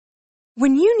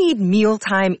When you need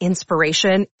mealtime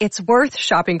inspiration, it's worth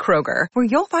shopping Kroger, where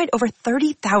you'll find over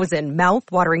 30,000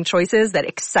 mouth-watering choices that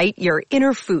excite your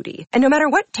inner foodie. And no matter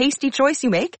what tasty choice you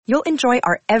make, you'll enjoy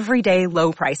our everyday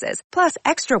low prices, plus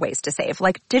extra ways to save,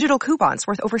 like digital coupons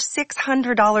worth over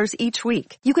 $600 each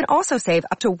week. You can also save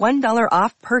up to $1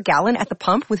 off per gallon at the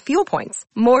pump with fuel points.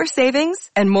 More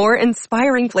savings and more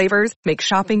inspiring flavors make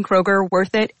shopping Kroger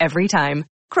worth it every time.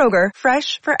 Kroger,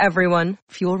 fresh for everyone.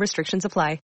 Fuel restrictions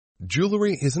apply.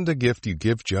 Jewelry isn't a gift you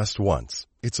give just once.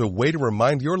 It's a way to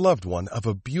remind your loved one of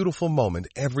a beautiful moment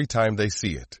every time they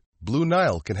see it. Blue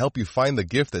Nile can help you find the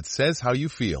gift that says how you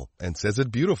feel and says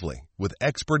it beautifully, with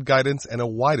expert guidance and a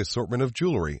wide assortment of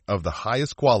jewelry of the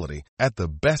highest quality at the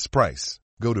best price.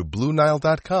 Go to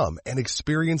BlueNile.com and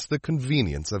experience the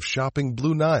convenience of shopping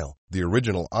Blue Nile, the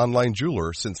original online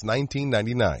jeweler since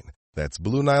 1999. That's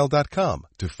BlueNile.com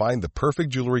to find the perfect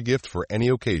jewelry gift for any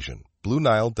occasion.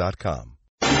 BlueNile.com.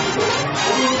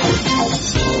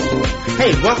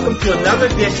 Hey, welcome to another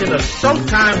edition of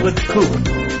Showtime with Coop.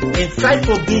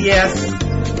 Insightful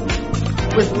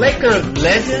BS with Lakers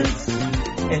legends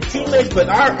and teammates, but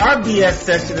our BS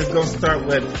session is going to start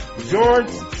with Jorge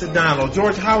Sedano.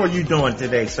 George, how are you doing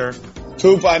today, sir?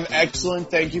 Coop, I'm excellent.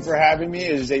 Thank you for having me.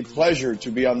 It is a pleasure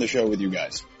to be on the show with you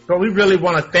guys. So we really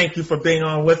want to thank you for being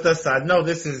on with us. I know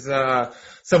this is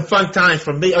some fun times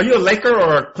for me. Are you a Laker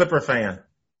or a Clipper fan?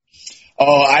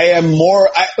 Oh, I am more,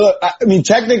 I mean,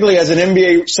 technically as an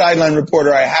NBA sideline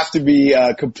reporter, I have to be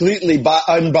completely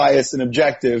unbiased and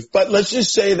objective. But let's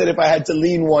just say that if I had to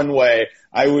lean one way,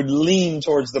 I would lean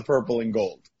towards the purple and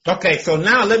gold. Okay, so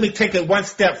now let me take it one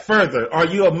step further. Are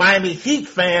you a Miami Heat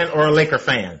fan or a Laker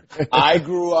fan? I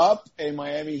grew up a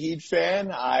Miami Heat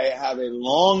fan. I have a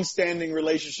long-standing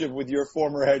relationship with your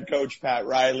former head coach, Pat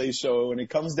Riley. So when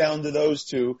it comes down to those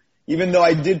two, even though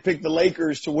I did pick the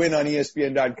Lakers to win on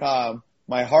ESPN.com,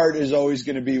 my heart is always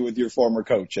going to be with your former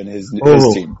coach and his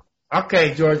team.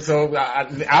 Okay, George, so I'm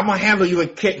going to handle you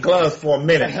with kid gloves for a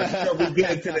minute until we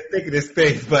get into the thick of this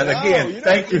thing. But again,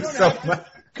 thank you so much.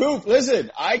 Coop,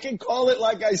 listen, I can call it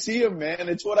like I see him, man.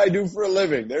 It's what I do for a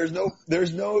living. There's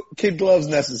no kid gloves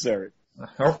necessary.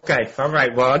 Okay. All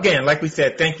right. Well, again, like we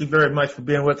said, thank you very much for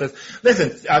being with us.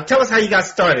 Listen, tell us how you got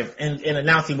started in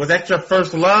announcing. Was that your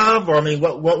first love, or I mean,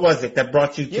 what was it that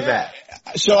brought you to that?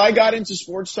 So I got into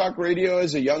sports talk radio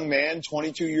as a young man,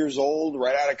 22 years old,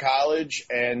 right out of college,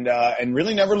 and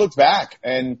really never looked back,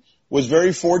 and was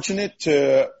very fortunate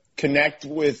to connect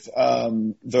with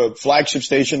the flagship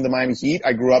station, the Miami Heat.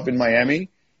 I grew up in Miami.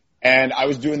 And I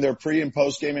was doing their pre and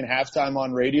post game and halftime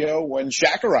on radio when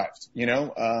Shaq arrived,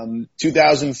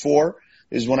 2004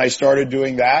 is when I started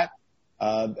doing that,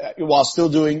 while still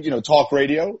doing, talk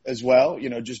radio as well,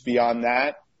 just beyond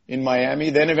that in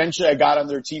Miami. Then eventually I got on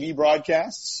their TV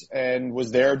broadcasts and was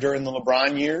there during the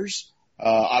LeBron years,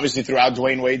 obviously throughout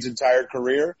Dwayne Wade's entire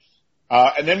career.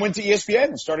 And then went to ESPN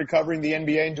and started covering the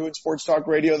NBA and doing sports talk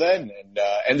radio then, and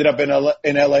ended up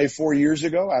in LA 4 years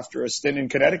ago after a stint in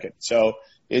Connecticut. So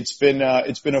it's been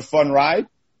a fun ride.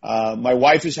 My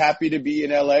wife is happy to be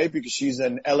in LA because she's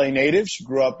an LA native. She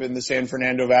grew up in the San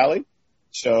Fernando Valley.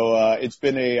 So it's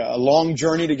been a long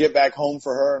journey to get back home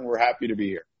for her, and we're happy to be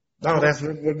here. Oh,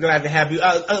 we're glad to have you.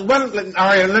 All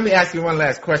right, let me ask you one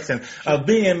last question.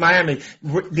 Being in Miami,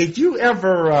 did you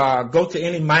ever go to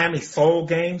any Miami Soul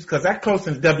games? Because that close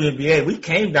in the WNBA, we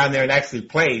came down there and actually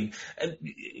played.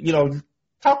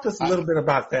 Talk to us a little bit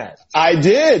about that. I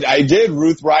did.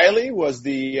 Ruth Riley was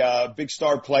the big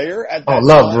star player at that time.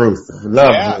 Love Ruth.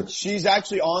 Ruth. She's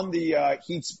actually on the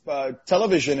Heat's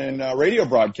television and radio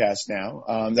broadcast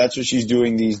now. That's what she's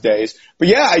doing these days. But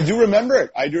yeah, I do remember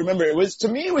it. To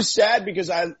me it was sad because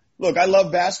I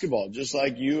love basketball just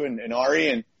like you and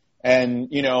Ari, and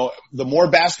the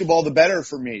more basketball the better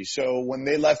for me. So when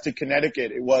they left to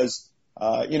Connecticut, it was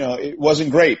it wasn't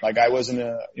great. Like I wasn't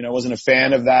a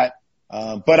fan of that.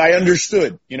 But I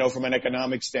understood, from an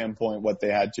economic standpoint, what they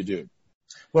had to do.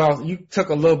 Well, you took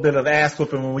a little bit of ass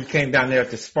whooping when we came down there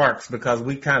at the Sparks because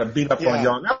we kind of beat up on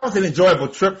y'all. That was an enjoyable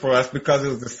trip for us because it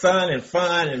was the sun and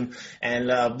fun and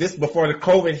this before the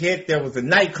COVID hit, there was the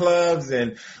nightclubs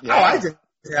and I just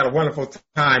had a wonderful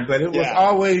time, but it was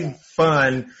always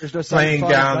fun playing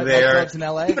down there.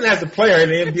 Even as a player in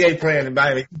the NBA playing in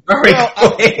Miami.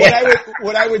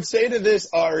 What I would say to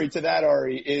that,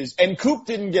 Ari, is, and Coop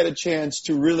didn't get a chance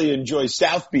to really enjoy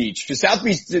South Beach, because South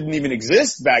Beach didn't even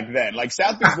exist back then. Like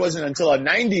South Beach wasn't until a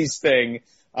 90s thing.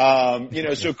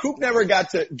 So Coop never got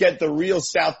to get the real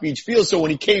South Beach feel. So when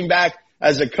he came back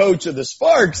as a coach of the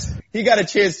Sparks, he got a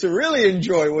chance to really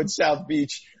enjoy what South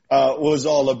Beach was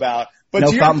all about. But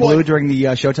no Fountain Blue during the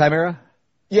Showtime era?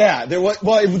 Yeah,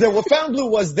 Fountain Blue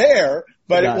was there,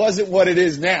 but it wasn't what it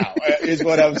is now, is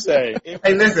what I'm saying.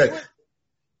 Hey, listen.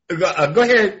 Go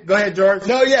ahead, George.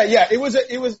 No, yeah. It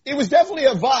was definitely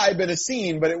a vibe and a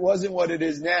scene, but it wasn't what it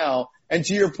is now. And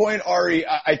to your point, Ari,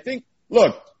 I think,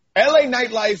 look, LA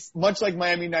nightlife, much like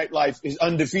Miami nightlife, is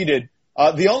undefeated.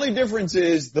 The only difference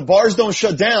is the bars don't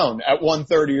shut down at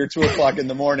 1:30 or 2 o'clock in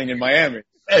the morning in Miami.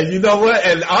 And you know what?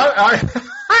 And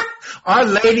our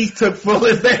ladies took full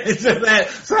advantage of that.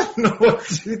 So I don't know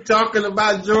what you're talking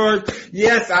about, George.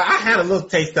 Yes, I had a little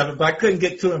taste of it, but I couldn't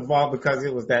get too involved because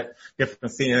it was that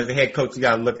different scene. As a head coach, you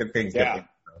got to look at things different.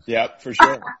 Yeah, for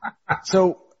sure.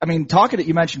 So, I mean,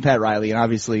 you mentioned Pat Riley, and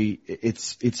obviously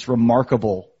it's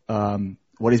remarkable,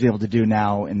 what he's been able to do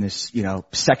now in this,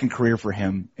 second career for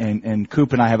him. And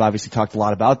Coop and I have obviously talked a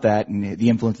lot about that and the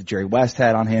influence that Jerry West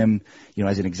had on him,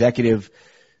 as an executive.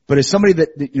 But as somebody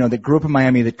that grew up in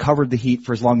Miami, that covered the Heat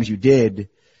for as long as you did,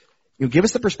 give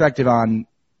us the perspective on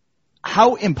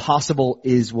how impossible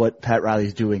is what Pat Riley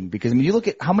is doing. Because, you look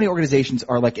at how many organizations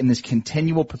are like in this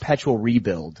continual perpetual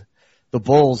rebuild. The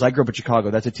Bulls, I grew up in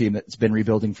Chicago. That's a team that's been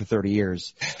rebuilding for 30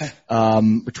 years,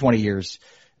 20 years.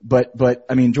 But,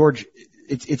 George,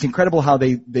 it's incredible how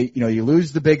they, you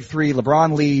lose the big three,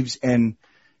 LeBron leaves, and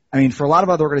for a lot of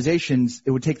other organizations,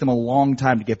 it would take them a long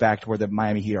time to get back to where the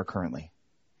Miami Heat are currently.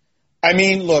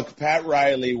 Look, Pat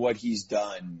Riley, what he's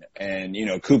done, and,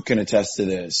 Coop can attest to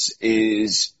this,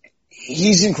 is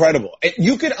he's incredible.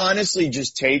 You could honestly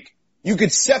you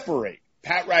could separate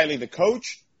Pat Riley, the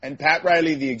coach, and Pat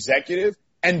Riley, the executive,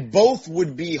 and both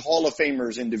would be Hall of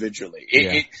Famers individually.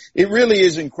 It really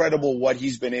is incredible what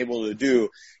he's been able to do.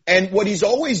 And what he's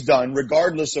always done,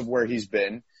 regardless of where he's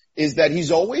been, is that he's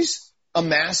always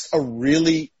amassed a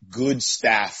really good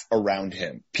staff around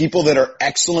him. People that are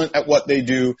excellent at what they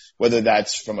do, whether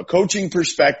that's from a coaching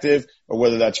perspective or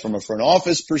whether that's from a front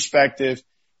office perspective.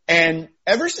 And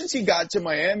ever since he got to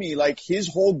Miami, his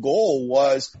whole goal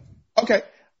was, okay,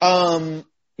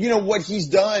 what he's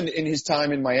done in his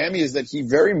time in Miami is that he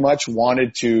very much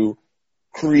wanted to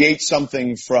create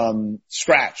something from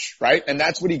scratch, right? And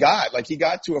that's what he got. He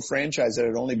got to a franchise that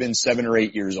had only been 7 or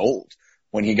 8 years old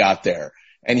when he got there.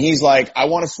 And he's like, I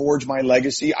want to forge my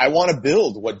legacy. I want to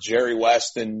build what Jerry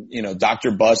West and, Dr.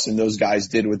 Buss and those guys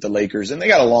did with the Lakers. And they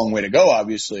got a long way to go,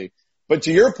 obviously. But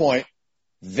to your point,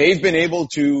 they've been able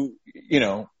to,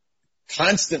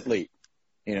 constantly,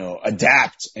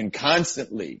 adapt and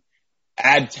constantly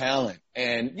add talent.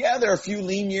 And yeah, there are a few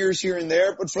lean years here and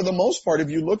there, but for the most part, if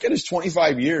you look at his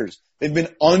 25 years, they've been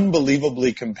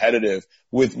unbelievably competitive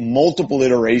with multiple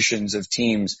iterations of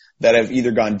teams that have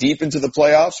either gone deep into the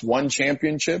playoffs, won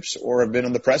championships, or have been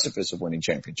on the precipice of winning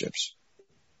championships.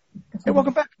 Hey,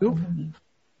 welcome back, Coop.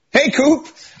 Hey, Coop.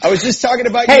 I was just talking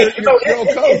about your old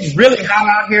coach. It's really hot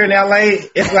out here in LA.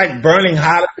 It's like burning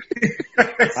hot.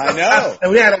 I know.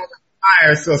 And we had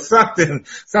fire, so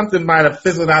something might have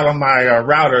fizzled out on my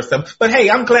router or something. But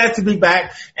hey, I'm glad to be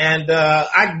back. And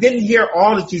I didn't hear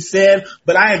all that you said,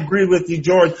 but I agree with you,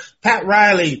 George. Pat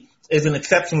Riley is an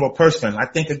exceptional person. I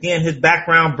think, again, his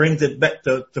background brings it back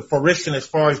to fruition as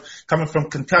far as coming from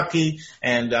Kentucky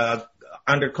and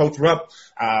under Coach Rupp.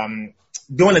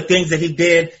 Doing the things that he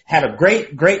did, had a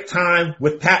great time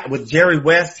with Jerry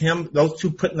West, those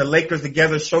two putting the Lakers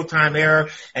together, Showtime era,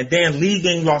 and then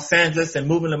leaving Los Angeles and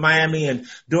moving to Miami and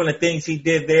doing the things he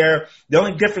did there. The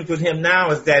only difference with him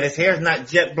now is that his hair is not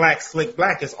jet black, slick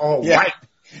black, it's all white.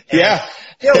 And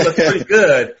he'll look pretty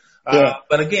good.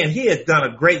 But again, he has done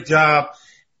a great job.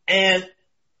 And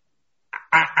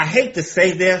I hate to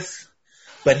say this,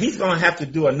 but he's going to have to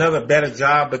do another better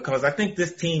job because I think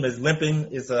this team is limping,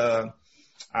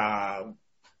 they're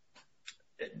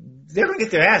going to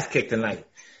get their ass kicked tonight.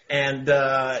 And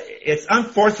it's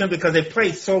unfortunate because they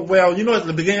played so well. At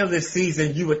the beginning of this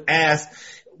season, you would ask,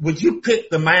 would you pick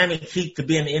the Miami Heat to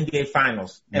be in the NBA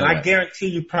Finals? And I guarantee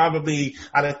you probably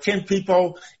out of 10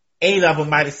 people, 8 of them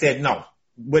might have said no.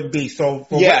 Would be so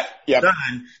for what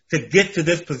done to get to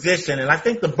this position. And I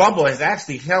think the bubble has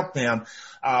actually helped them.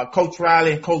 Coach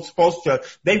Riley and Coach Spoelstra,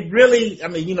 they really,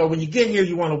 when you get here,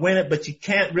 you want to win it, but you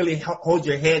can't really hold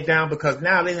your head down because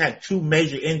now they've had 2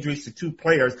 major injuries to 2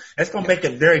 players. That's going to make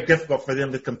it very difficult for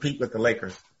them to compete with the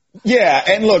Lakers. Yeah.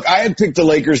 And look, I had picked the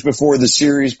Lakers before the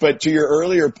series, but to your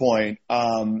earlier point,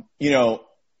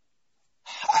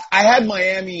 I had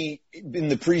Miami in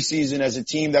the preseason as a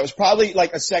team that was probably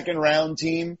like a second round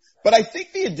team, but I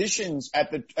think the additions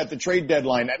at the trade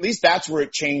deadline, at least that's where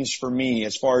it changed for me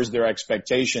as far as their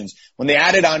expectations. When they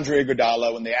added Andre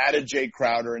Iguodala, when they added Jay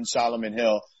Crowder and Solomon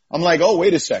Hill, I'm like, oh,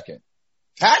 wait a second.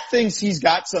 Pat thinks he's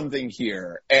got something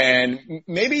here, and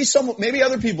maybe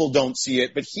other people don't see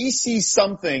it, but he sees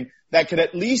something that could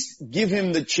at least give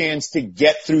him the chance to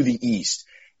get through the East.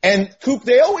 And Coop,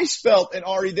 they always felt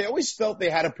they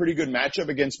had a pretty good matchup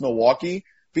against Milwaukee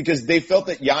because they felt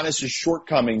that Giannis's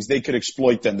shortcomings, they could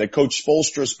exploit them. That Coach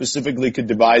Spoelstra specifically could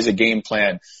devise a game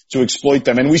plan to exploit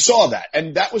them. And we saw that.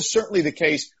 And that was certainly the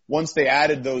case once they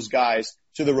added those guys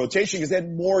to the rotation because they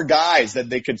had more guys that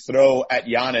they could throw at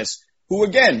Giannis, who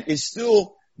again is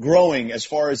still growing as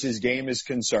far as his game is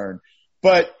concerned.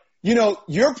 But, you know,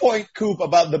 your point, Coop,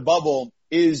 about the bubble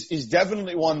is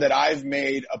definitely one that I've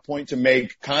made a point to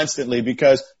make constantly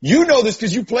because you know this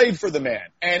because you played for the man.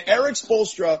 And Eric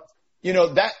Spoelstra,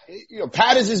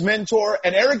 Pat is his mentor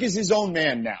and Eric is his own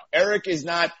man now. Eric is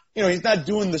not, he's not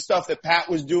doing the stuff that Pat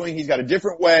was doing. He's got a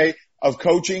different way of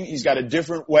coaching. He's got a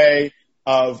different way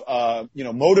of,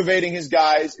 motivating his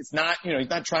guys. It's not, he's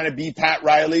not trying to be Pat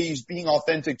Riley. He's being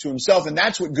authentic to himself. And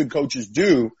that's what good coaches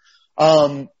do.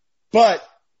 But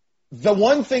the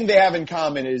one thing they have in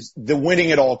common is the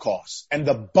winning at all costs and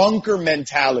the bunker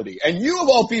mentality. And you of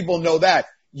all people know that.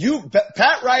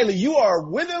 Pat Riley, you are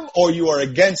with him or you are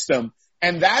against him.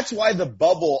 And that's why the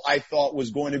bubble I thought was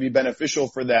going to be beneficial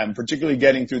for them, particularly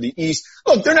getting through the East.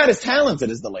 Look, they're not as talented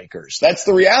as the Lakers. That's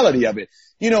the reality of it.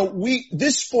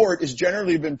 This sport has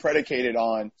generally been predicated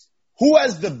on who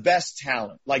has the best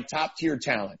talent, like top tier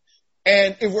talent.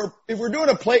 And if we're doing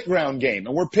a playground game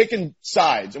and we're picking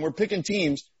sides and we're picking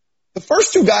teams, the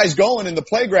first two guys going in the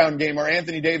playground game are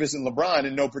Anthony Davis and LeBron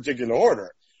in no particular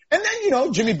order. And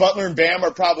then, Jimmy Butler and Bam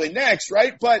are probably next,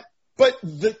 right? But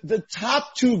the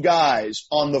top two guys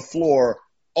on the floor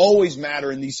always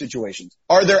matter in these situations.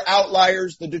 Are there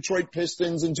outliers? The Detroit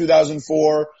Pistons in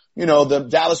 2004, the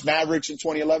Dallas Mavericks in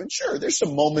 2011? Sure, there's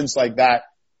some moments like that.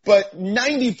 But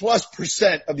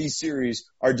 90+% of these series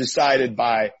are decided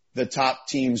by the top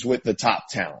teams with the top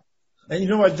talent. And you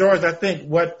know what, George? I think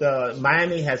what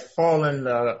Miami has fallen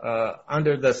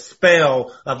under the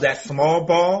spell of that small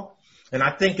ball. And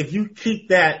I think if you keep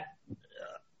that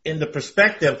in the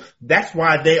perspective, that's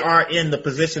why they are in the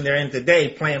position they're in today,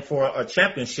 playing for a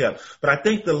championship. But I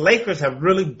think the Lakers have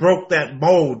really broke that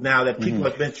mold now that people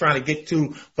have been trying to get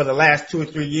to for the last 2 or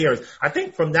 3 years. I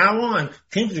think from now on,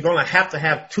 teams are going to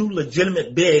have two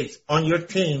legitimate bigs on your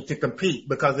team to compete,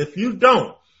 because if you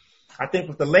don't, I think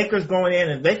with the Lakers going in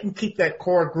and they can keep that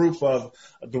core group of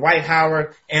Dwight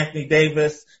Howard, Anthony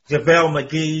Davis, JaVale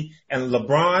McGee, and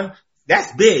LeBron,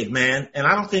 that's big, man. And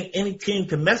I don't think any team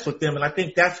can mess with them. And I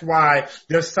think that's why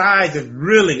their size is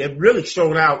really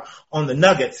showed out on the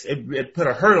Nuggets. It put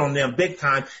a hurt on them big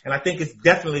time. And I think it's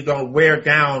definitely going to wear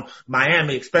down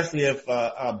Miami, especially if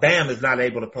Bam is not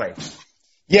able to play.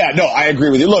 Yeah, no, I agree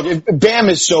with you. Look, Bam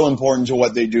is so important to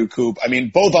what they do, Coop. I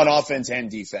mean, both on offense and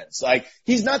defense. Like,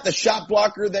 he's not the shot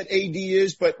blocker that AD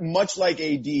is, but much like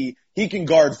AD, he can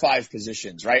guard 5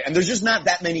 positions, right? And there's just not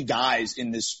that many guys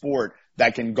in this sport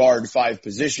that can guard 5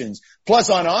 positions. Plus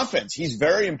on offense, he's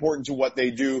very important to what they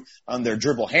do on their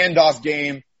dribble handoff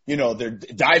game. They're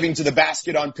diving to the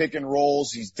basket on pick and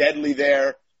rolls. He's deadly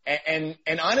there. And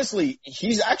honestly,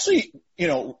 he's actually,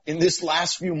 in this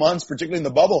last few months, particularly in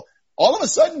the bubble, all of a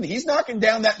sudden he's knocking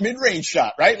down that mid-range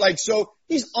shot, right? Like, so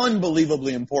he's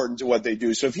unbelievably important to what they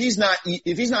do. So if he's not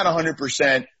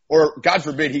 100%, or God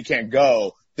forbid he can't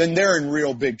go, then they're in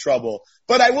real big trouble.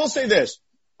 But I will say this.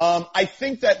 I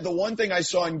think that the one thing I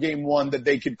saw in game 1 that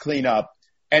they could clean up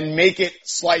and make it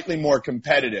slightly more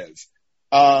competitive,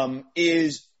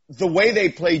 is the way they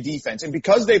play defense. And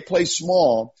because they play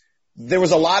small, there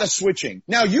was a lot of switching.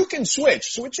 Now you can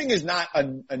switch. Switching is not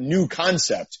a new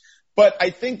concept. But I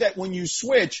think that when you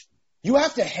switch, you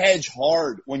have to hedge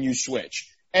hard when you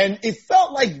switch. And it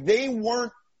felt like they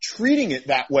weren't treating it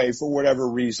that way for whatever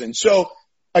reason. So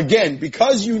again,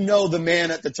 because the man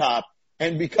at the top,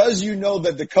 and because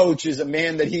that the coach is a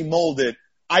man that he molded,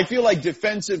 I feel like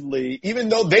defensively, even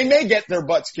though they may get their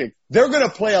butts kicked, they're going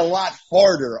to play a lot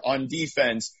harder on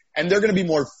defense, and they're going to be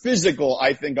more physical,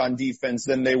 I think, on defense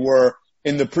than they were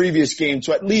in the previous game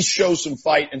to at least show some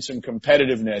fight and some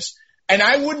competitiveness. And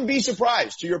I wouldn't be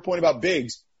surprised, to your point about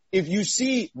bigs, if you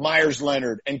see Myers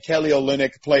Leonard and Kelly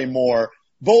Olynyk play more,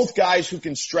 both guys who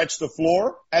can stretch the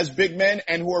floor as big men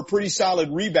and who are pretty solid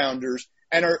rebounders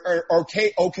and are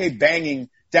okay banging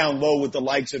down low with the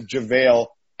likes of JaVale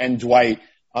and Dwight.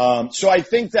 So I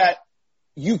think that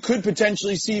you could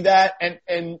potentially see that.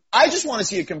 And I just want to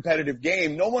see a competitive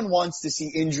game. No one wants to see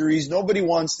injuries. Nobody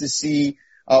wants to see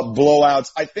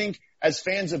blowouts. I think as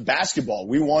fans of basketball,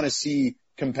 we want to see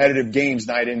competitive games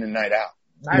night in and night out.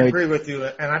 I agree with you.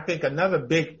 And I think another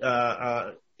big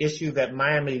issue that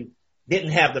Miami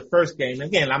didn't have the first game,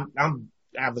 again, I'm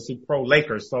obviously pro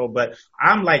Lakers. So, but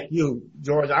I'm like you,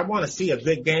 George. I want to see a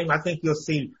good game. I think you'll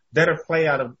see better play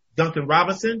out of Duncan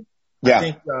Robinson.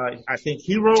 Yeah. I think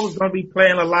Hero is going to be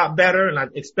playing a lot better, and I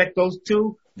expect those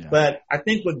two. Yeah. But I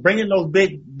think with bringing those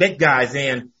big guys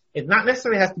in, it not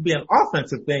necessarily has to be an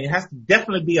offensive thing. It has to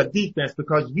definitely be a defense,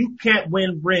 because you can't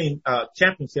ring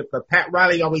championship. Because Pat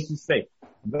Riley always used to say,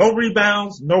 no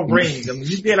rebounds, no rings. And when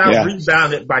you get out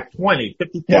rebounded by 20,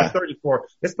 54, 34,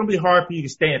 it's going to be hard for you to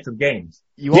stay into games.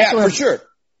 For sure.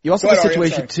 You also have a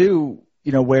situation too,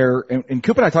 where, and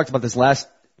Coop and I talked about this last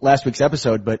week's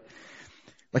episode, but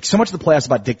like so much of the playoffs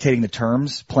about dictating the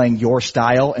terms, playing your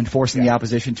style and forcing the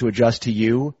opposition to adjust to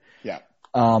you. Yeah.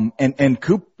 And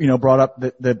Coop, brought up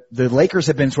the Lakers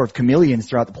have been sort of chameleons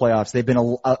throughout the playoffs. They've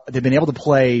been able to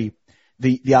play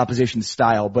the opposition's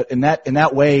style, but in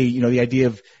that way, the idea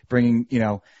of bringing,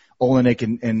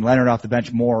 Olenek and Leonard off the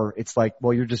bench more, it's like,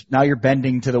 well, you're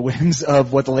bending to the whims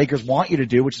of what the Lakers want you to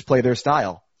do, which is play their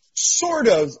style. Sort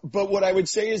of, but what I would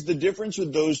say is the difference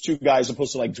with those two guys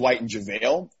opposed to like Dwight and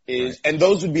JaVale is, and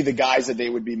those would be the guys that they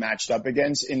would be matched up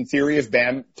against in theory if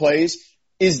Bam plays,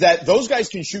 is that those guys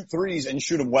can shoot threes and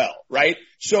shoot them well, right?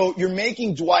 So you're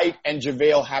making Dwight and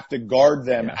JaVale have to guard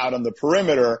them out on the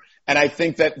perimeter, and I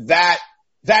think that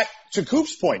to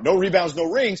Coop's point, no rebounds, no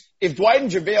rings, if Dwight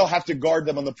and JaVale have to guard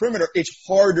them on the perimeter, it's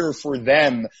harder for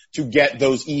them to get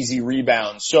those easy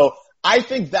rebounds. So I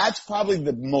think that's probably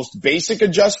the most basic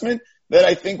adjustment that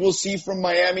I think we'll see from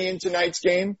Miami in tonight's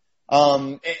game.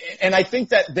 And I think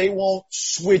that they won't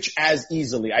switch as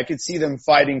easily. I could see them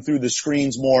fighting through the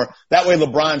screens more. That way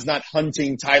LeBron's not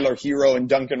hunting Tyler Hero and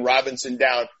Duncan Robinson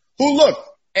down, who look,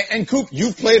 and Coop,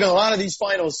 you've played in a lot of these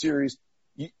finals series.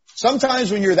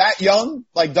 Sometimes when you're that young,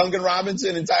 like Duncan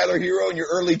Robinson and Tyler Hero in your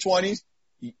early 20s,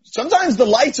 sometimes the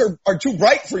lights are too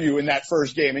bright for you in that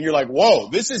first game, and you're like, whoa,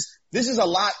 this is a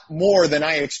lot more than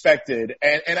I expected.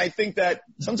 And I think that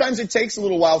sometimes it takes a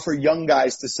little while for young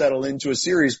guys to settle into a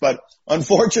series, but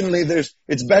unfortunately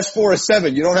it's best 4 of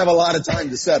 7. You don't have a lot of time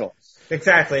to settle.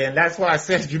 Exactly, and that's why I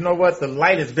said, the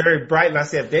light is very bright, and I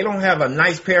said, if they don't have a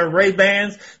nice pair of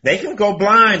Ray-Bans, they can go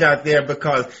blind out there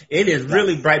because it is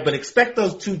really bright, but expect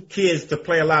those two kids to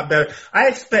play a lot better. I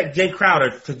expect Jay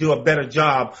Crowder to do a better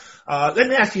job. Let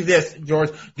me ask you this, George.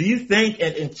 Do you think,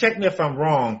 and check me if I'm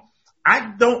wrong,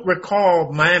 I don't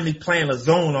recall Miami playing a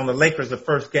zone on the Lakers the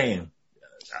first game.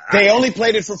 They only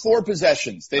played it for 4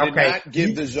 possessions. They did not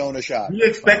give the zone a shot. Do you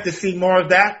expect to see more of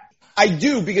that? I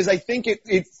do, because I think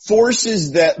it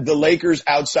forces the Lakers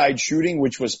outside shooting,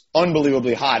 which was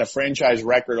unbelievably hot, a franchise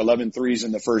record, 11 threes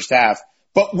in the first half,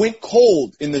 but went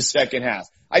cold in the second half.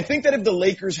 I think that if the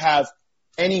Lakers have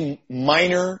any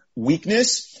minor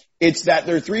weakness, it's that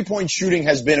their 3-point shooting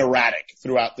has been erratic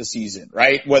throughout the season,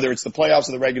 right? Whether it's the playoffs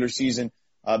or the regular season.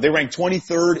 They ranked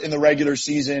 23rd in the regular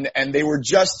season, and they were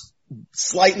just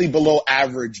slightly below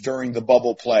average during the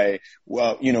bubble play,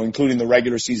 including the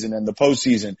regular season and the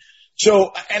postseason.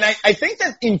 So, and I think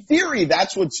that in theory,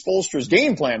 that's what Spoelstra's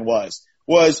game plan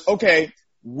was, okay,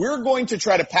 we're going to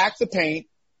try to pack the paint,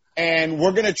 and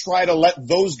we're going to try to let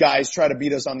those guys try to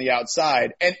beat us on the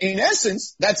outside. And in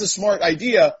essence, that's a smart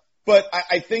idea. But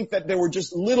I think that there were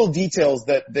just little details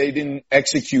that they didn't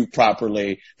execute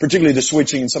properly, particularly the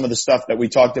switching and some of the stuff that we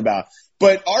talked about.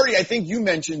 But Ari, I think you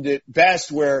mentioned it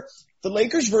best, where the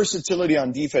Lakers' versatility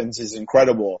on defense is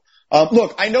incredible.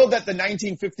 Look, I know that the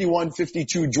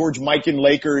 1951-52 George Mikan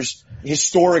Lakers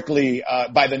historically,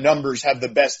 by the numbers, have the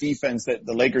best defense that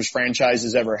the Lakers franchise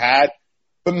has ever had.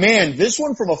 But man, this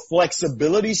one from a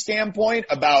flexibility standpoint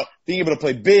about being able to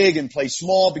play big and play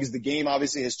small, because the game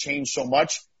obviously has changed so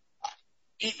much,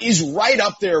 is right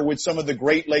up there with some of the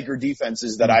great Laker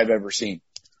defenses that I've ever seen.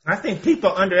 I think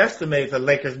people underestimate the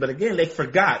Lakers, but again, they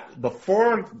forgot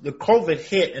before the COVID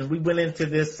hit and we went into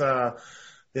this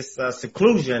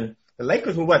seclusion. The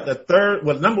Lakers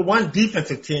were number 1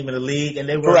 defensive team in the league, and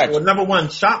they were number 1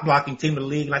 shot blocking team in the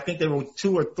league. And I think they were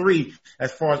 2 or 3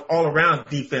 as far as all around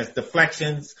defense,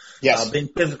 deflections, being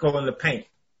physical in the paint.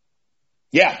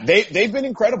 Yeah, they've been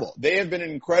incredible. They have been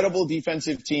an incredible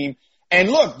defensive team. And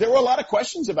look, there were a lot of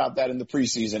questions about that in the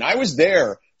preseason. I was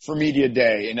there for Media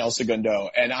Day in El Segundo,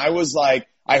 and I was like,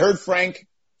 I heard Frank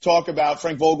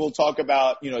Vogel talk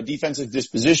about, defensive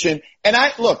disposition. And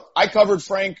I covered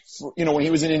Frank, when he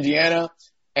was in Indiana,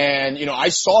 and, I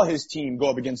saw his team go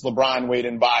up against LeBron, Wade,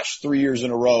 and Bosh 3 years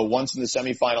in a row, once in the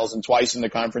semifinals and twice in the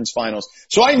conference finals.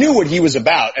 So I knew what he was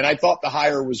about, and I thought the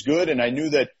hire was good, and I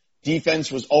knew that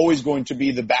defense was always going to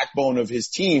be the backbone of his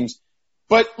teams.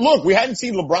 But look, we hadn't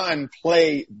seen LeBron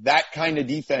play that kind of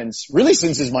defense really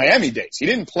since his Miami days. He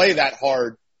didn't play that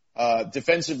hard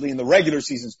defensively in the regular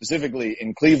season, specifically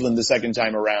in Cleveland the second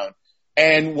time around.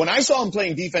 And when I saw him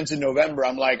playing defense in November,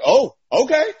 I'm like, oh,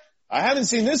 okay. I haven't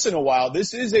seen this in a while.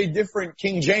 This is a different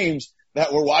King James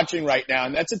that we're watching right now.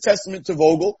 And that's a testament to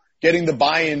Vogel getting the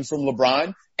buy-in from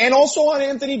LeBron and also on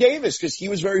Anthony Davis, because he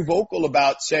was very vocal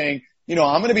about saying, you know,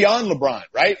 I'm going to be on LeBron,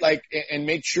 right? Like, and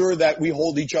make sure that we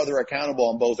hold each other accountable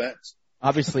on both ends.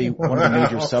 Obviously, one of the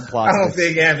major subplots. I don't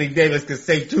think Anthony Davis could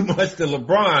say too much to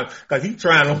LeBron because he's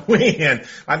trying to win.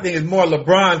 I think it's more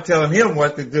LeBron telling him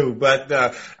what to do. But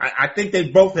I think they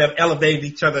both have elevated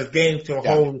each other's game to a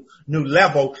whole new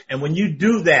level. And when you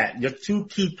do that, your two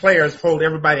key players hold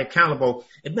everybody accountable.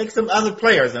 It makes them other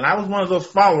players. And I was one of those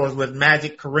followers with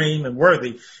Magic, Kareem, and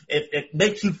Worthy. It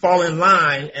makes you fall in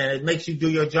line, and it makes you do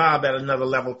your job at another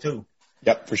level too.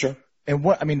 Yep, for sure. And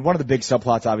one of the big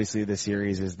subplots, obviously, of this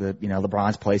series is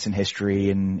LeBron's place in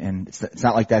history, and it's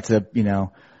not like that's a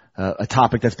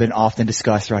topic that's been often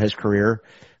discussed throughout his career.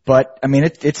 But, I mean,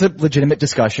 it's a legitimate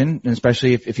discussion, and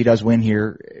especially if he does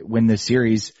win this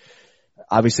series.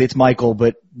 Obviously, it's Michael,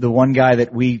 but the one guy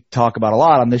that we talk about a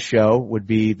lot on this show would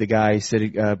be the guy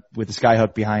sitting, with the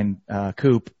skyhook behind,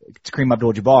 Coop. It's Kareem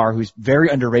Abdul-Jabbar, who's very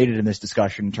underrated in this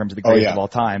discussion in terms of the greatest of all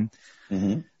time.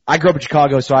 Mm-hmm. I grew up in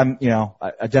Chicago, so I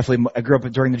grew up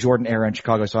during the Jordan era in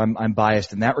Chicago, so I'm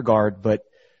biased in that regard. But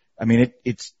I mean,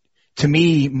 it's to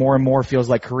me more and more feels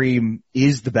like Kareem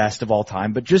is the best of all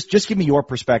time. But just give me your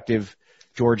perspective,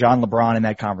 George, on LeBron in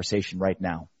that conversation right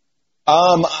now.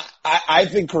 I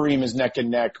think Kareem is neck and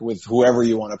neck with whoever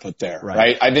you want to put there,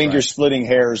 right? I think you're splitting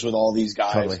hairs with all these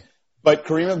guys. Totally. But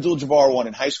Kareem Abdul-Jabbar won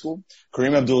in high school.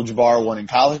 Kareem Abdul-Jabbar won in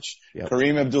college. Yep.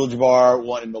 Kareem Abdul-Jabbar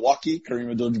won in Milwaukee.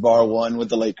 Kareem Abdul-Jabbar won with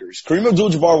the Lakers. Kareem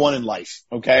Abdul-Jabbar won in life,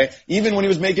 okay? Even when he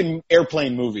was making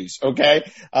airplane movies, okay?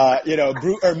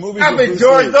 Movies. I mean,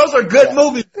 George, those are good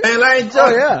movies, man. I enjoy.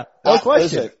 Oh, yeah. No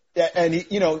question. Listen, yeah,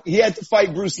 and he had to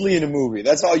fight Bruce Lee in a movie.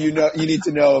 That's all you need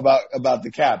to know about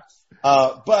the Cap.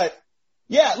 But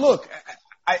yeah, look,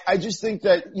 I just think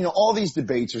that, all these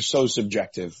debates are so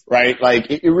subjective, right? Like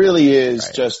it really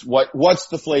is just what's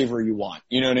the flavor you want?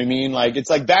 You know what I mean? Like it's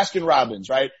like Baskin-Robbins,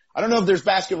 right? I don't know if there's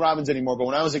Baskin-Robbins anymore, but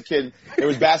when I was a kid, there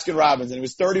was Baskin-Robbins and it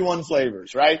was 31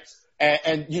 flavors, right?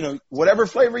 And whatever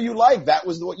flavor you like, that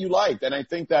was what you liked. And I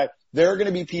think that there are going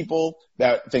to be people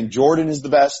that think Jordan is the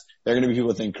best. There are going to be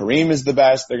people that think Kareem is the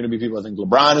best. There are going to be people that think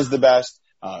LeBron is the best.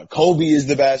 Kobe is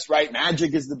the best, right?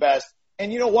 Magic is the best.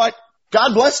 And you know what?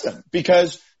 God bless them,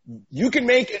 because you can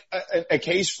make a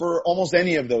case for almost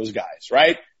any of those guys,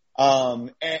 right?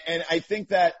 And I think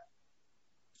that,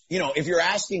 if you're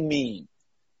asking me,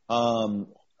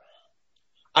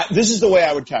 this is the way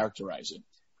I would characterize it.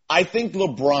 I think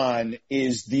LeBron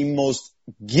is the most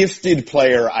gifted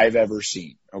player I've ever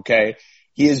seen, okay?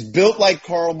 He is built like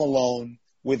Karl Malone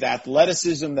with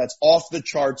athleticism that's off the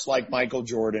charts like Michael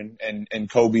Jordan and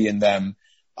Kobe and them,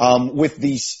 with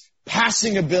these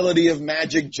passing ability of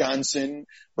Magic Johnson,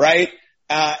 right?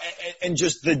 And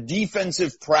just the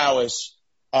defensive prowess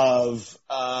of,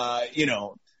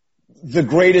 the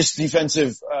greatest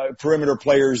defensive perimeter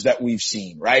players that we've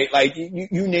seen, right? Like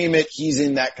you name it, he's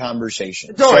in that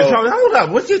conversation. George, hold up.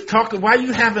 What you talking? Why are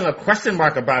you having a question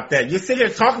mark about that? You're sitting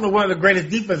here talking to one of the greatest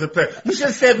defensive players. You should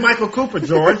have said Michael Cooper,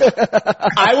 George.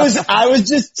 I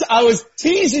was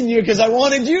teasing you because I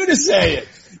wanted you to say it.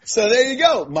 So there you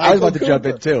go. Michael I was about Cooper. to jump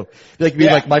in too.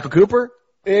 Like Michael Cooper?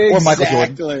 Exactly. Or Michael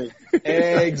Jordan.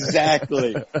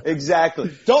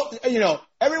 Exactly. Don't,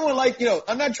 everyone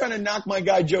I'm not trying to knock my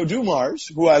guy Joe Dumars,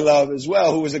 who I love as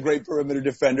well, who was a great perimeter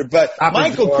defender, but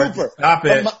Michael Cooper. Stop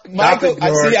it.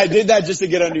 I did that just to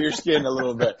get under your skin a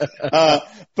little bit.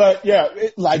 But yeah,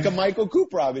 like a Michael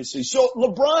Cooper, obviously. So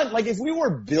LeBron, if we were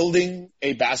building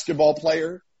a basketball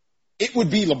player, it would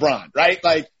be LeBron, right?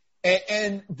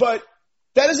 But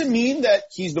that doesn't mean that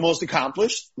he's the most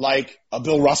accomplished, like a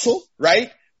Bill Russell,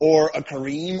 right? Or a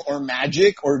Kareem or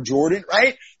Magic or Jordan,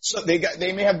 right? So they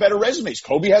may have better resumes.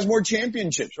 Kobe has more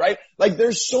championships, right?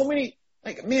 There's so many,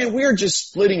 we're just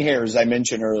splitting hairs, I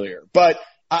mentioned earlier. But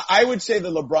I would say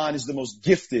that LeBron is the most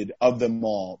gifted of them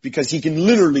all because he can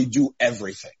literally do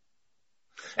everything.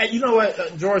 And you know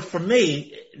what, George, for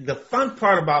me, the fun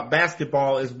part about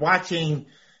basketball is watching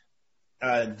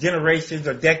generations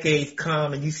or decades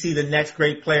come and you see the next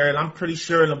great player, and I'm pretty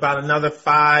sure in about another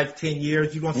 5-10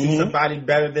 years you're going to see somebody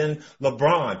better than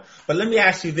LeBron. But let me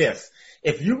ask you this.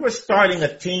 If you were starting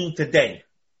a team today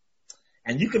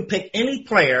and you can pick any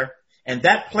player and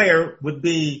that player would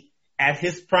be at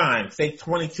his prime, say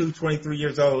 22, 23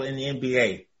 years old in the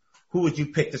NBA, who would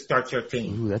you pick to start your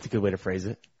team? Ooh, that's a good way to phrase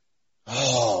it.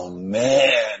 Oh,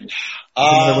 man.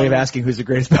 Another way of asking who's the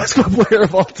greatest basketball player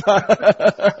of all time.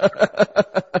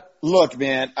 Look,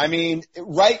 man,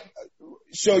 right.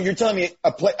 So you're telling me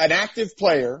an active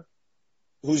player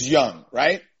who's young,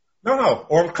 right? No,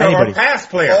 or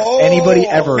past player. Anybody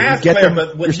ever. You get player,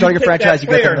 them, you're starting a franchise, you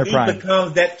get them in their prime. He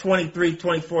becomes that 23,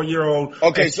 24-year-old.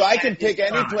 Okay, so I can pick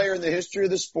any player in the history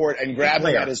of the sport and grab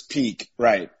him at his peak.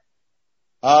 Right.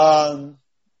 I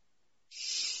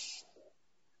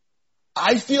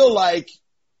feel like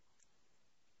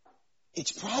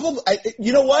it's probably,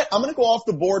 you know what? I'm going to go off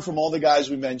the board from all the guys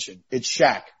we mentioned. It's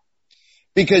Shaq.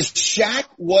 Because Shaq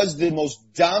was the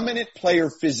most dominant player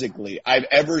physically I've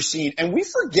ever seen. And we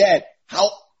forget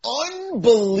how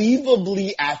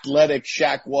unbelievably athletic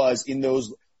Shaq was in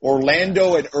those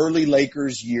Orlando and early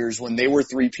Lakers years when they were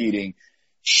three-peating.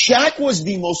 Shaq was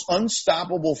the most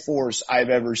unstoppable force I've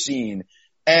ever seen.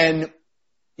 And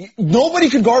nobody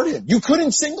could guard him. You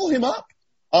couldn't single him up.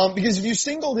 Because if you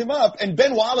singled him up, and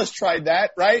Ben Wallace tried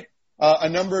that, right? A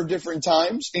number of different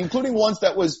times, including once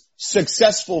that was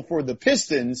successful for the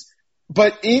Pistons.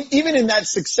 But even in that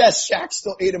success, Shaq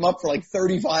still ate him up for like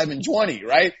 35 and 20,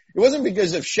 right? It wasn't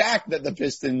because of Shaq that the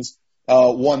Pistons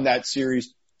won that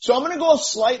series. So I'm going to go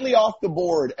slightly off the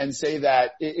board and say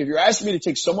that if you're asking me to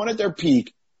take someone at their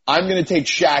peak, I'm going to take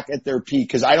Shaq at their peak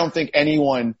because I don't think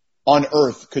anyone on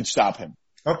earth could stop him.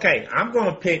 Okay, I'm going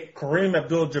to pick Kareem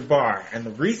Abdul-Jabbar. And the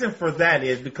reason for that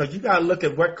is because you got to look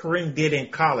at what Kareem did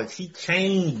in college. He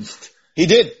changed. He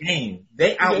did. The game.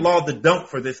 They outlawed the dunk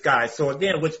for this guy. So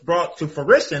again, which brought to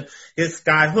fruition his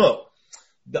sky hook.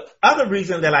 The other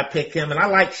reason that I picked him, and I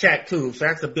like Shaq too, so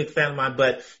that's a big fan of mine,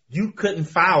 but you couldn't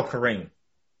foul Kareem.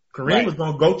 Kareem was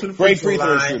going to go to the free throw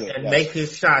line and make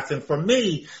his shots. And for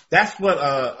me, that's what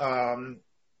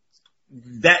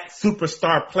that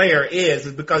superstar player is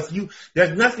because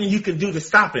there's nothing you can do to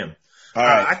stop him. All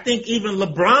right. I think even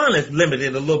LeBron is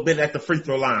limited a little bit at the free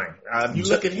throw line. If you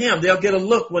look at him, they'll get a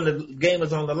look when the game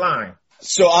is on the line.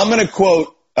 So I'm going to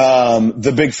quote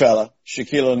the big fella,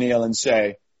 Shaquille O'Neal, and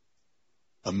say,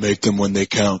 I make them when they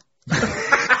count.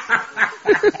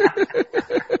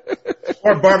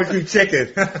 Or barbecue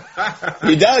chicken.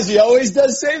 He does. He always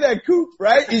does say that, Coop,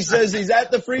 right? He says he's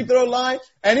at the free throw line.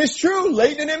 And it's true.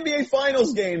 Late in NBA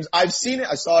Finals games, I've seen it.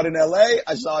 I saw it in LA.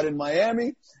 I saw it in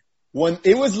Miami. When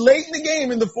it was late in the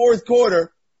game in the fourth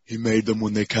quarter, he made them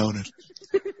when they counted.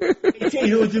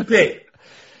 Who would you pick?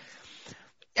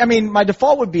 I mean, my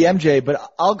default would be MJ, but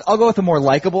I'll go with a more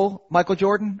likable Michael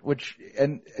Jordan,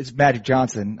 and it's Magic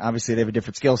Johnson. Obviously, they have a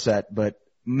different skill set, but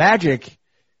Magic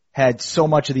had so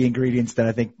much of the ingredients that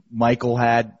I think Michael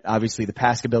had. Obviously, the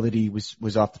pass ability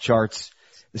was off the charts,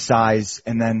 the size,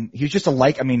 and then he was just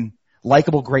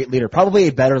likable, great leader. Probably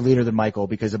a better leader than Michael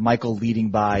because of Michael leading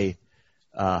by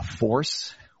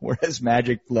force, whereas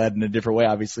Magic led in a different way.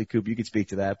 Obviously, Coop, you could speak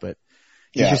to that, but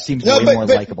he just seems way more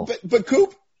likable. But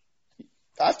Coop,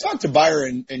 I've talked to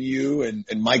Byron and you and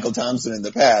Michael Thompson in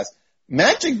the past.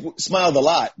 Magic smiled a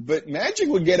lot, but Magic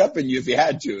would get up in you if he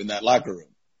had to in that locker room.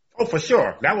 Oh, for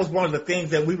sure. That was one of the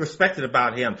things that we respected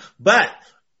about him. But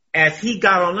as he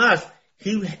got on us,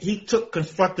 he took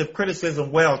constructive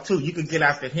criticism well too. You could get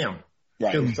after him.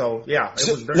 Right. Too. So yeah, it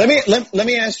was let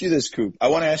me ask you this, Coop. I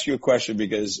want to ask you a question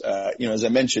because as I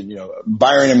mentioned,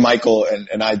 Byron and Michael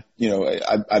and I,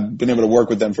 I've been able to work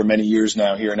with them for many years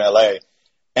now here in LA.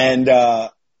 And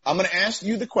I'm going to ask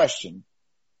you the question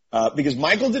because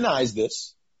Michael denies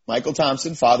this. Michael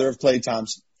Thompson, father of Klay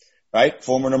Thompson, right?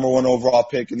 Former number 1 overall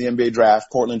pick in the NBA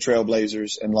draft, Portland Trail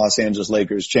Blazers and Los Angeles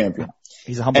Lakers champion.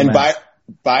 He's a humble man.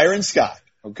 Byron Scott,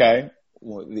 okay?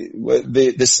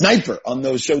 The sniper on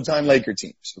those Showtime Laker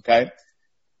teams, okay?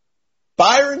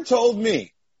 Byron told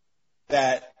me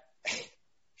that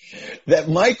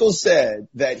Michael said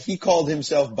that he called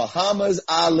himself Bahamas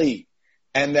Ali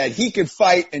and that he could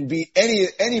fight and beat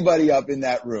anybody up in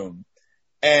that room.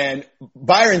 And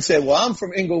Byron said, well, I'm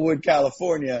from Inglewood,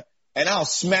 California, and I'll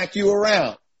smack you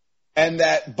around. And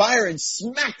that Byron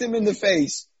smacked him in the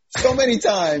face so many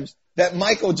times that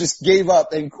Michael just gave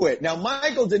up and quit. Now,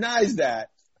 Michael denies that.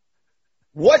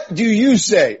 What do you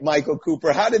say, Michael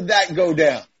Cooper? How did that go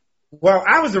down? Well,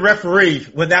 I was a referee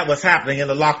when that was happening in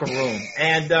the locker room.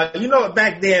 And,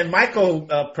 back then, Michael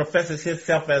professes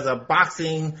himself as a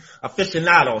boxing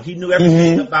aficionado. He knew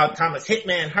everything about Thomas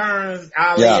Hitman Hearns,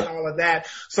 Ali, and all of that.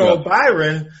 So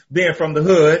Byron, being from the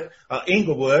hood,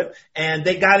 Inglewood, and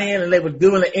they got in and they were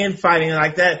doing the infighting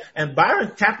like that. And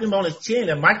Byron tapped him on his chin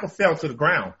and Michael fell to the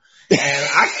ground. And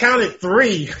I counted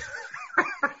 3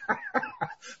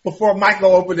 before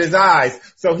Michael opened his eyes.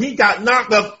 So he got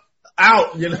knocked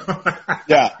out.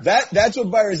 Yeah, that's what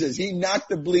Byron says. He knocked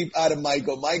the bleep out of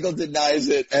Michael. Michael denies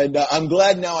it. And I'm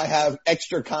glad now I have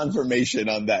extra confirmation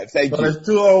on that. Thank you. It's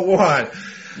 201.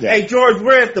 Yeah. Hey, George,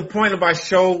 we're at the point of our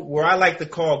show where I like to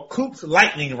call Coop's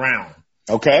Lightning Round.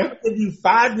 Okay. I'll give you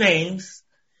 5 names.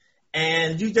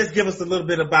 and you just give us a little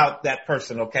bit about that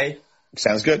person, okay?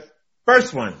 Sounds good.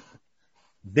 First one,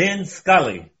 Vin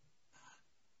Scully.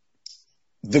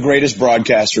 The greatest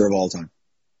broadcaster of all time.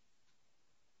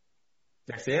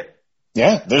 That's it?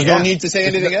 Yeah, there's no need to say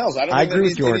anything else. I agree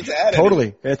with George.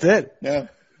 Totally. That's it. Yeah.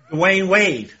 Dwayne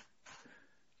Wade.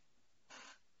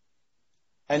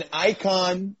 An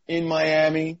icon in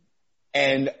Miami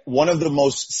and one of the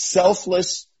most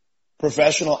selfless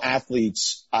professional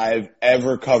athletes I've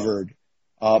ever covered,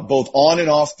 both on and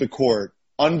off the court.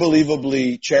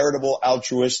 Unbelievably charitable,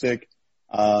 altruistic.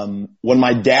 When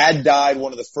my dad died,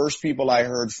 one of the first people I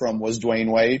heard from was Dwayne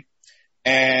Wade.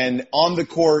 And on the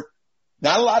court,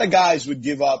 not a lot of guys would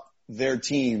give up their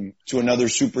team to another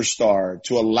superstar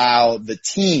to allow the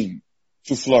team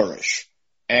to flourish.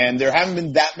 And there haven't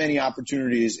been that many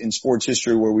opportunities in sports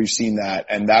history where we've seen that,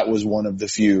 and that was one of the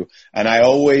few. And I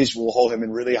always will hold him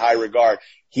in really high regard.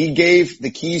 He gave the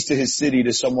keys to his city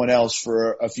to someone else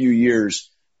for a few years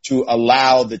to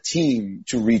allow the team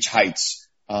to reach heights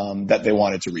that they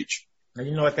wanted to reach. And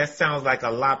you know what? That sounds like a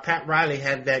lot. Pat Riley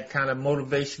had that kind of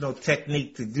motivational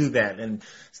technique to do that and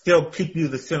still keep you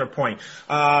the center point.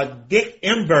 Dick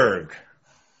Enberg.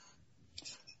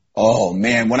 Oh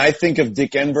man, when I think of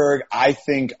Dick Enberg, I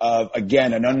think of,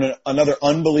 again, another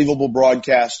unbelievable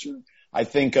broadcaster. I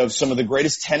think of some of the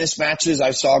greatest tennis matches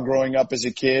I saw growing up as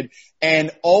a kid,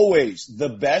 and always the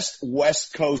best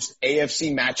West Coast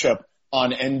AFC matchup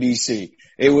on NBC.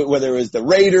 Whether it was the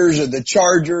Raiders or the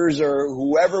Chargers or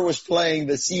whoever was playing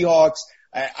the Seahawks.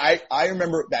 I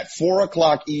remember that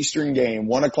 4:00 Eastern game,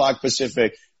 1:00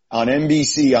 Pacific on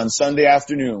NBC on Sunday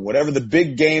afternoon. Whatever the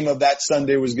big game of that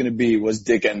Sunday was going to be was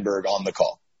Dick Enberg on the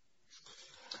call.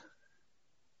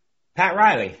 Pat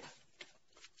Riley.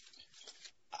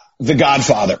 The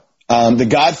Godfather. The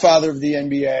Godfather of the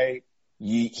NBA.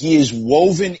 He is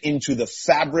woven into the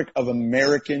fabric of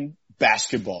American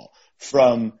basketball,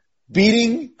 from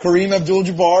beating Kareem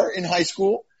Abdul-Jabbar in high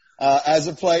school as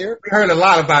a player. We heard a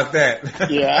lot about that.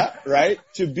 Yeah, right.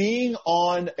 To being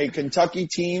on a Kentucky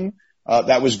team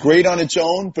that was great on its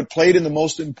own, but played in the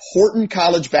most important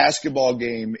college basketball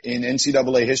game in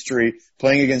NCAA history,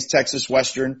 playing against Texas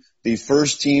Western, the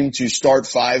first team to start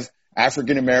 5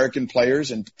 African-American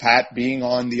players, and Pat being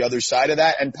on the other side of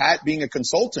that, and Pat being a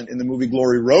consultant in the movie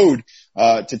Glory Road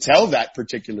to tell that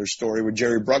particular story with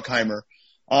Jerry Bruckheimer.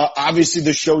 Obviously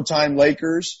the Showtime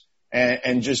Lakers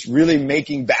and just really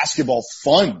making basketball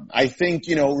fun. I think,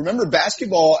 remember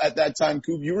basketball at that time,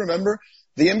 Coop, you remember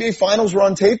the NBA finals were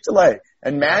on tape delay,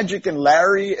 and Magic and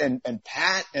Larry and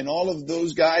Pat and all of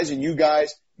those guys and you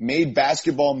guys made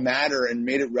basketball matter and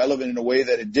made it relevant in a way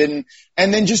that it didn't.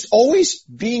 And then just always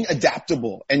being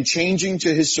adaptable and changing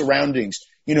to his surroundings,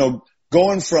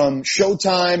 going from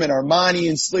Showtime and Armani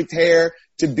and slicked hair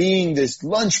to being this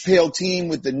lunch pail team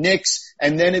with the Knicks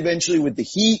and then eventually with the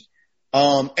Heat,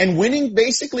 and winning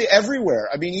basically everywhere.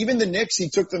 I mean, even the Knicks, he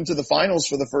took them to the finals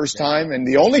for the first time and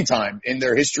the only time in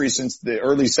their history since the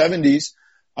early 70s.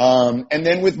 And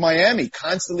then with Miami,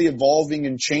 constantly evolving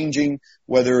and changing,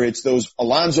 whether it's those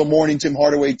Alonzo Mourning, Tim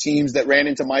Hardaway teams that ran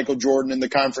into Michael Jordan in the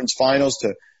conference finals,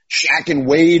 to Shaq and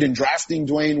Wade and drafting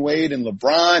Dwayne Wade and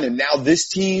LeBron, and now this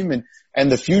team,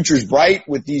 and the future's bright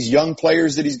with these young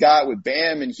players that he's got with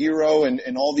Bam and Hero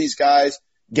and all these guys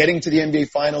getting to the NBA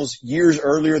finals years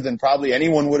earlier than probably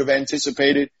anyone would have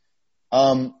anticipated.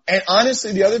 And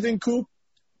honestly, the other thing, Coop,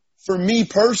 for me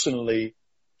personally,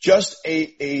 just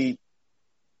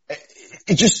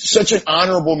just such an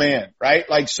honorable man, right?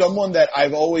 Like someone that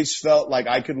I've always felt like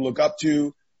I could look up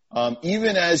to,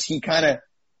 even as he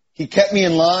kept me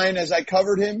in line as I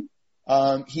covered him.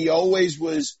 He always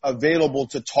was available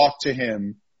to talk to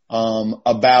him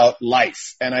about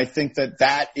life. And I think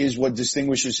that is what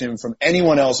distinguishes him from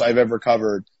anyone else I've ever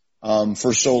covered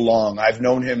for so long. I've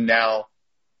known him now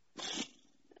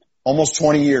almost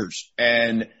 20 years.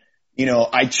 And,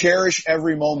 I cherish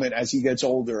every moment as he gets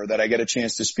older that I get a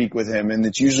chance to speak with him. And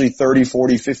it's usually 30,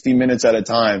 40, 50 minutes at a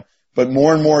time. But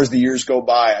more and more as the years go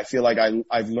by, I feel like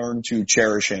I've learned to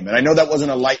cherish him. And I know that wasn't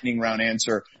a lightning round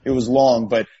answer. It was long,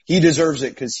 but he deserves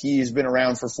it because he's been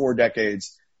around for 4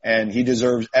 decades and he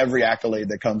deserves every accolade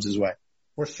that comes his way.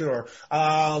 For sure.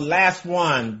 Last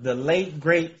one, the late,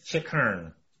 great Chick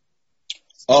Hearn.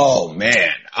 Oh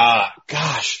man.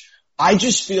 Gosh, I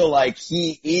just feel like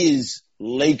he is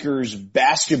Lakers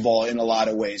basketball in a lot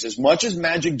of ways. As much as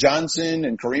Magic Johnson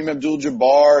and Kareem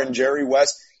Abdul-Jabbar and Jerry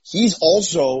West, he's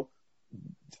also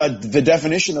the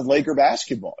definition of Laker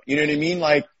basketball. You know what I mean?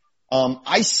 Like,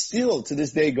 I still to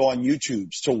this day go on YouTube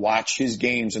to watch his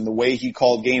games and the way he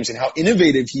called games and how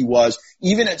innovative he was,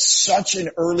 even at such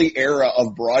an early era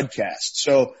of broadcast.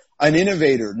 So an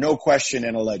innovator, no question,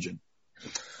 and a legend.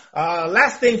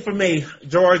 Last thing for me,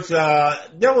 George,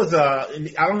 there was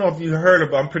I don't know if you heard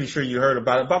about, I'm pretty sure you heard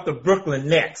about the Brooklyn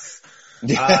Nets.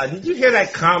 Did you hear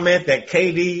that comment that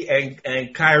KD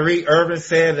and Kyrie Irving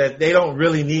said that they don't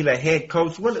really need a head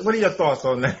coach? What are your thoughts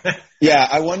on that? Yeah,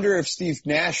 I wonder if Steve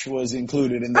Nash was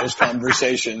included in those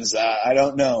conversations. I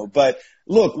don't know. But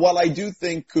look, while I do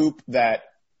think, Coop, that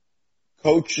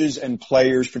coaches and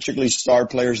players, particularly star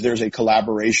players, there's a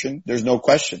collaboration. There's no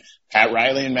question. Pat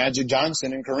Riley and Magic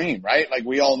Johnson and Kareem, right? Like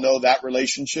we all know that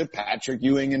relationship. Patrick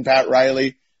Ewing and Pat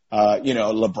Riley,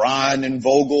 LeBron and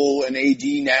Vogel and AD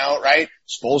now, right?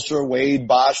 Spoelstra, Wade,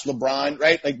 Bosh, LeBron,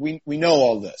 right? Like we know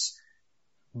all this.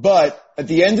 But at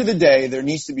the end of the day, there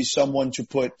needs to be someone to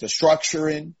put the structure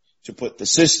in, to put the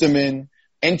system in,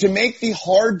 and to make the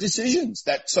hard decisions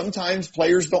that sometimes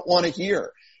players don't want to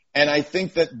hear. And I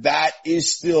think that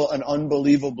is still an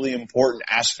unbelievably important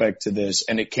aspect to this,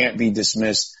 and it can't be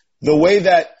dismissed. The way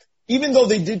that, even though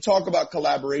they did talk about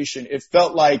collaboration, it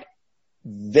felt like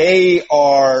they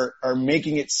are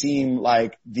making it seem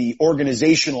like the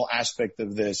organizational aspect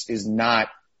of this is not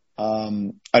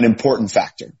an important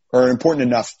factor or an important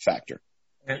enough factor.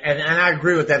 And I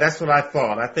agree with that. That's what I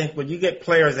thought. I think when you get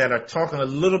players that are talking a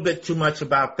little bit too much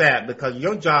about that, because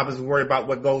your job is to worry about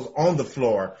what goes on the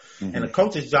floor, and the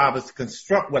coach's job is to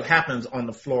construct what happens on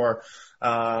the floor.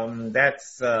 I don't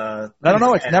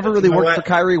know. It's never really worked for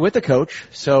Kyrie with a coach.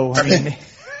 So, I mean,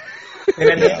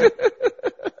 it's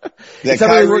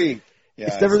never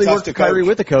really worked for Kyrie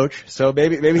with a coach. So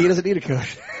maybe he doesn't need a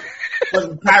coach.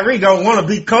 But Kyrie don't want to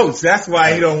be coached. That's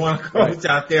why he don't want to coach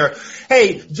out there.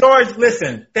 Hey, George,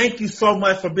 listen, thank you so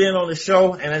much for being on the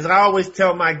show. And as I always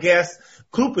tell my guests,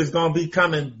 Coop is going to be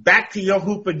coming back to your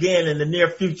hoop again in the near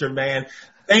future, man.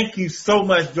 Thank you so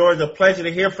much, George. A pleasure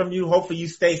to hear from you. Hopefully you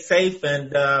stay safe,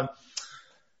 and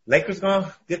Lakers going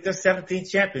to get their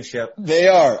 17th championship. They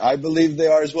are. I believe they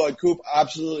are as well. Coop,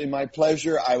 absolutely my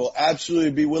pleasure. I will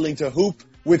absolutely be willing to hoop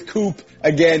with Coop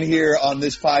again here on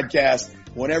this podcast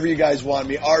whenever you guys want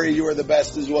me. Ari, you are the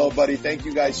best as well, buddy. Thank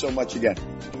you guys so much again.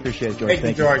 Appreciate it, George.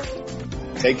 Thank you, George.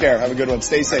 Take care. Have a good one.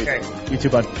 Stay safe. Okay. You too,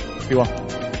 bud. Be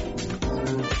well.